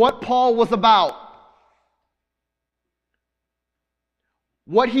what Paul was about.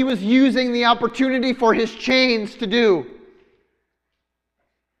 What he was using the opportunity for his chains to do.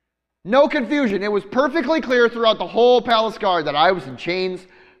 No confusion. It was perfectly clear throughout the whole palace guard that I was in chains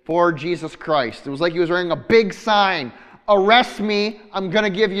for Jesus Christ. It was like he was wearing a big sign. Arrest me, I'm going to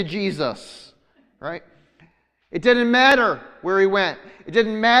give you Jesus. Right? It didn't matter where he went. It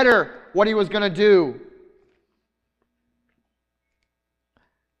didn't matter what he was going to do.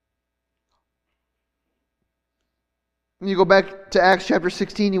 And you go back to Acts chapter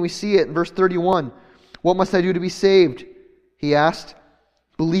 16 and we see it in verse 31. What must I do to be saved? He asked.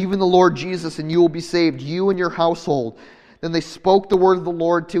 Believe in the Lord Jesus and you will be saved, you and your household. Then they spoke the word of the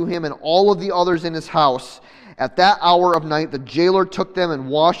Lord to him and all of the others in his house. At that hour of night, the jailer took them and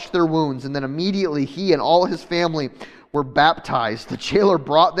washed their wounds. And then immediately he and all his family were baptized. The jailer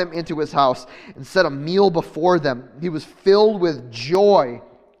brought them into his house and set a meal before them. He was filled with joy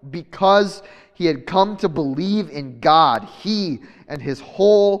because he had come to believe in God, he and his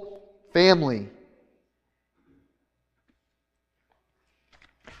whole family.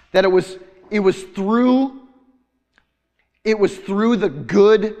 That it was through the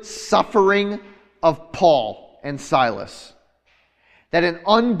good suffering of Paul and Silas that an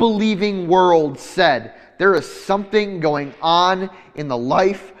unbelieving world said, there is something going on in the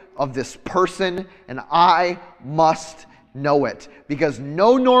life of this person and I must know it. Because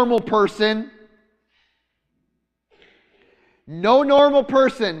no normal person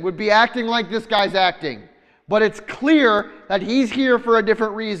would be acting like this guy's acting. But it's clear that he's here for a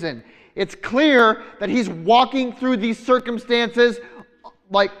different reason. It's clear that he's walking through these circumstances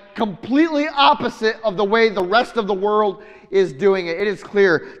like completely opposite of the way the rest of the world is doing it. It is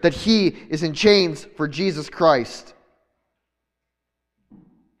clear that he is in chains for Jesus Christ.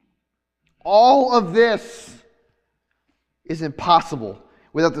 All of this is impossible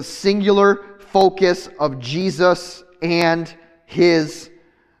without the singular focus of Jesus and his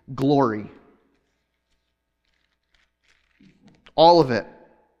glory. All of it.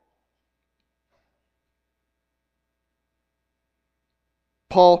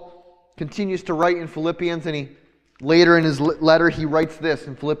 Paul continues to write in Philippians, and later in his letter he writes this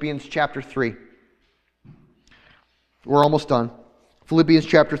in Philippians chapter 3. We're almost done. Philippians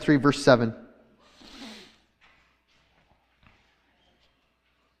chapter 3, verse 7.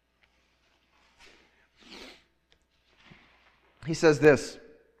 He says this,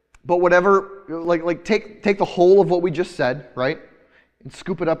 but whatever, take the whole of what we just said, right? And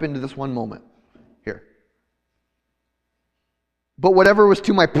scoop it up into this one moment. Here. But whatever was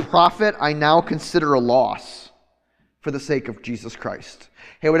to my profit, I now consider a loss for the sake of Jesus Christ.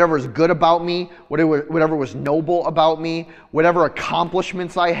 Hey, whatever is good about me, whatever was noble about me, whatever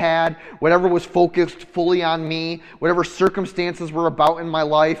accomplishments I had, whatever was focused fully on me, whatever circumstances were about in my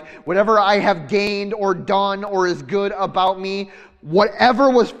life, whatever I have gained or done or is good about me,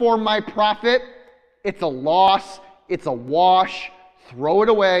 whatever was for my profit, it's a loss, it's a wash throw it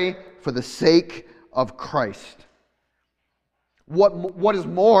away for the sake of Christ. What is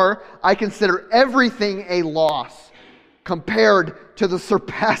more, I consider everything a loss compared to the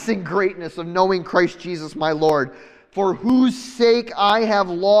surpassing greatness of knowing Christ Jesus my Lord, for whose sake I have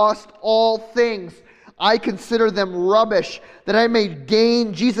lost all things. I consider them rubbish, that I may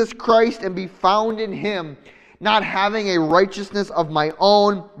gain Jesus Christ and be found in him, not having a righteousness of my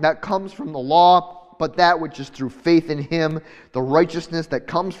own that comes from the law, but that which is through faith in him, the righteousness that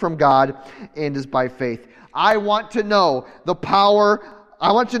comes from God and is by faith. I want to know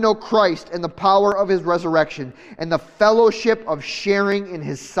Christ and the power of his resurrection and the fellowship of sharing in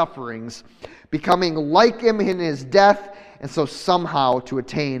his sufferings, becoming like him in his death, and so somehow to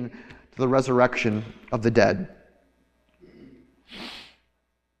attain to the resurrection of the dead.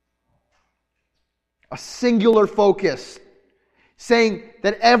 A singular focus, saying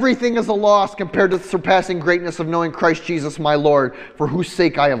that everything is a loss compared to the surpassing greatness of knowing Christ Jesus my Lord, for whose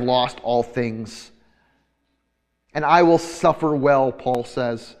sake I have lost all things. And I will suffer well, Paul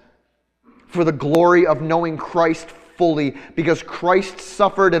says, for the glory of knowing Christ fully. Because Christ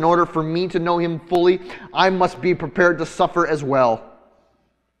suffered in order for me to know him fully, I must be prepared to suffer as well.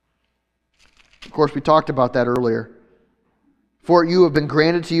 Of course, we talked about that earlier. For you have been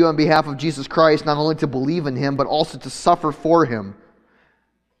granted to you on behalf of Jesus Christ, not only to believe in him, but also to suffer for him,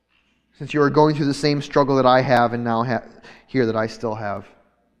 since you are going through the same struggle that I have and now here that I still have.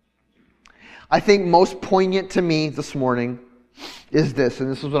 I think most poignant to me this morning is this,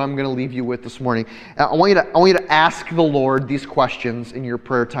 and this is what I'm going to leave you with this morning. I want you to ask the Lord these questions in your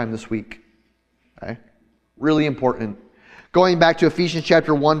prayer time this week. Okay? Really important. Going back to Ephesians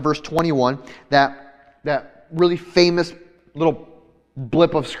chapter 1, verse 21, that really famous little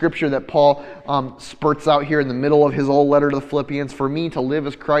blip of scripture that Paul spurts out here in the middle of his old letter to the Philippians, for me to live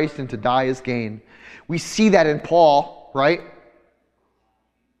is Christ and to die is gain. We see that in Paul, right?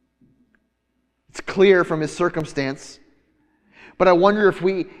 It's clear from his circumstance. But I wonder if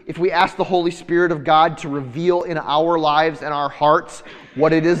we ask the Holy Spirit of God to reveal in our lives and our hearts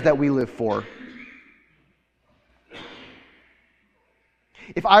what it is that we live for.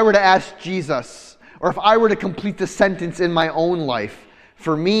 If I were to ask Jesus, or if I were to complete the sentence in my own life,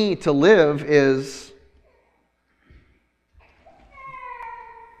 for me to live is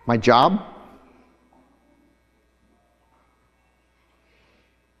my job,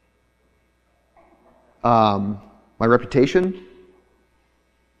 my reputation.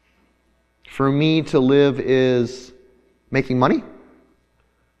 For me to live is making money.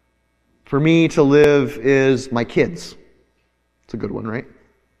 For me to live is my kids. It's a good one, right?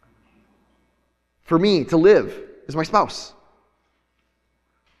 For me to live is my spouse.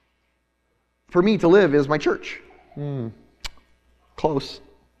 For me to live is my church. Close.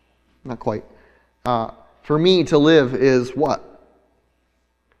 Not quite. For me to live is what?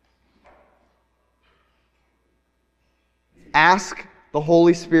 Ask the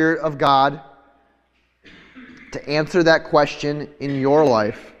Holy Spirit of God to answer that question in your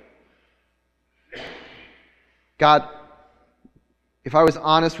life. God, if I was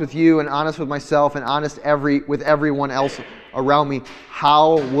honest with you and honest with myself and honest with everyone else around me,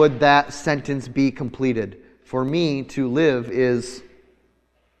 how would that sentence be completed? For me to live is...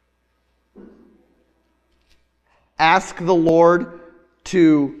 Ask the Lord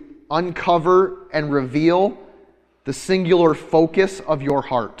to uncover and reveal the singular focus of your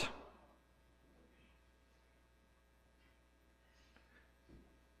heart.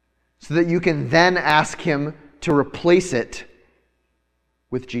 So that you can then ask him to replace it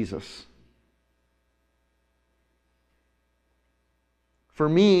with Jesus. For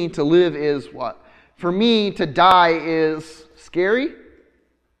me to live is what? For me to die is scary?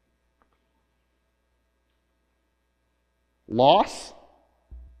 Loss?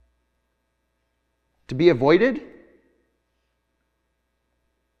 To be avoided?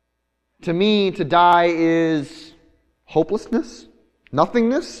 To me, to die is hopelessness,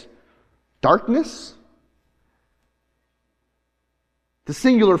 nothingness, darkness. The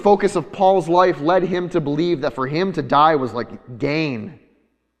singular focus of Paul's life led him to believe that for him to die was like gain,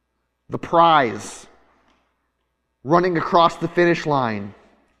 the prize, running across the finish line,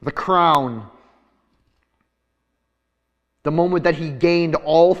 the crown, the moment that he gained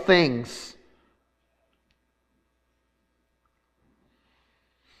all things.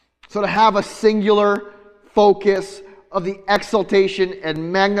 So to have a singular focus of the exaltation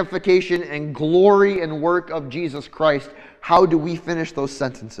and magnification and glory and work of Jesus Christ, how do we finish those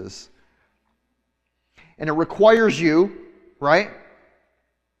sentences? And it requires you, right?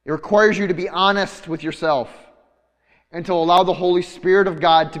 It requires you to be honest with yourself and to allow the Holy Spirit of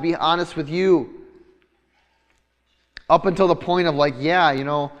God to be honest with you up until the point of like,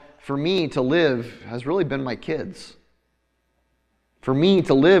 yeah, for me to live has really been my kids. For me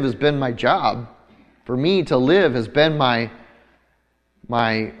to live has been my job. For me to live has been my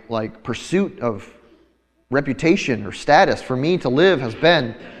like pursuit of reputation or status. For me to live has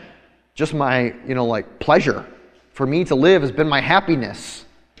been just my, like pleasure. For me to live has been my happiness.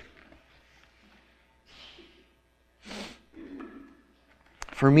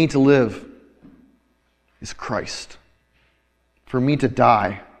 For me to live is Christ. For me to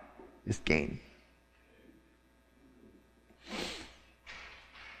die is gain.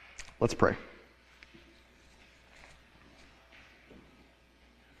 Let's pray.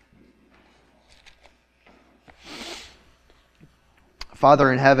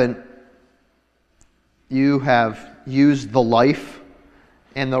 Father in heaven, you have used the life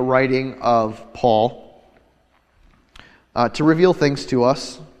and the writing of Paul to reveal things to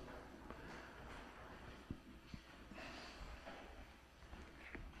us.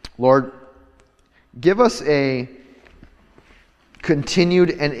 Lord, give us a continued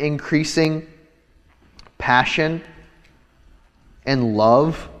and increasing passion and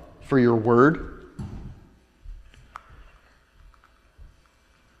love for your word.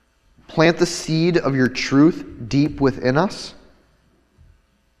 Plant the seed of your truth deep within us.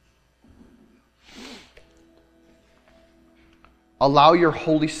 Allow your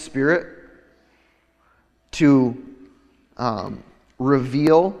Holy Spirit to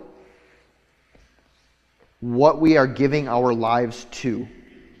reveal what we are giving our lives to.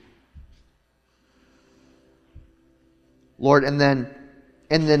 Lord, and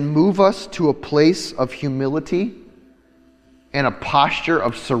then move us to a place of humility and a posture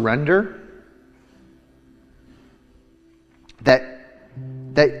of surrender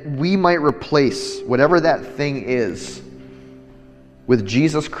that we might replace whatever that thing is with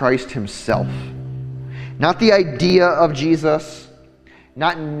Jesus Christ himself. Not the idea of Jesus,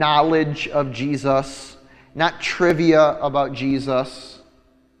 not knowledge of Jesus, not trivia about Jesus,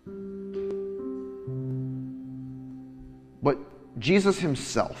 but Jesus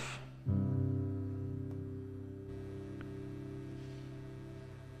himself.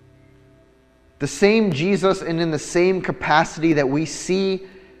 The same Jesus, and in the same capacity that we see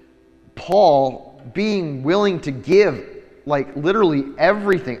Paul being willing to give, like literally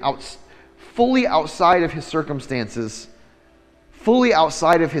everything, fully outside of his circumstances, fully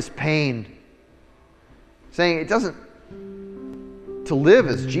outside of his pain, saying it doesn't, to live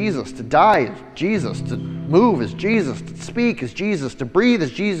is Jesus, to die is Jesus, to move is Jesus, to speak is Jesus, to breathe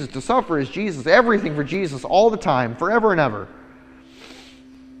is Jesus, to suffer is Jesus, everything for Jesus all the time, forever and ever.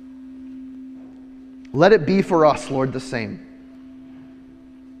 Let it be for us, Lord, the same.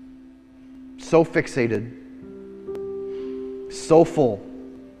 So fixated, so full,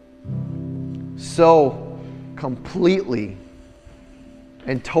 so completely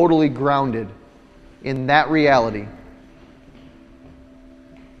and totally grounded in that reality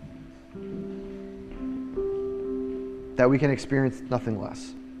that we can experience nothing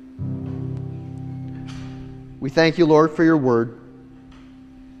less. We thank you, Lord, for your word.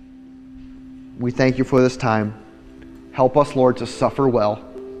 We thank you for this time. Help us, Lord, to suffer well.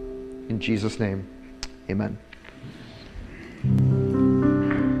 In Jesus' name, amen.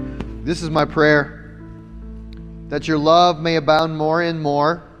 This is my prayer, that your love may abound more and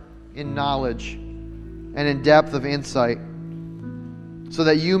more in knowledge and in depth of insight, so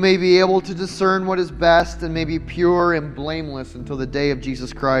that you may be able to discern what is best and may be pure and blameless until the day of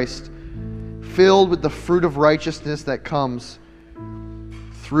Jesus Christ, filled with the fruit of righteousness that comes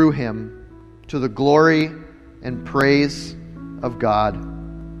through him, to the glory and praise of God.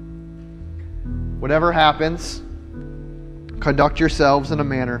 Whatever happens, conduct yourselves in a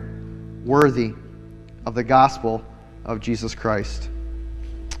manner worthy of the gospel of Jesus Christ.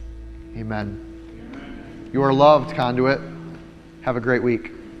 Amen. You are loved, Conduit. Have a great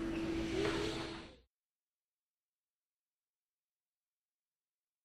week.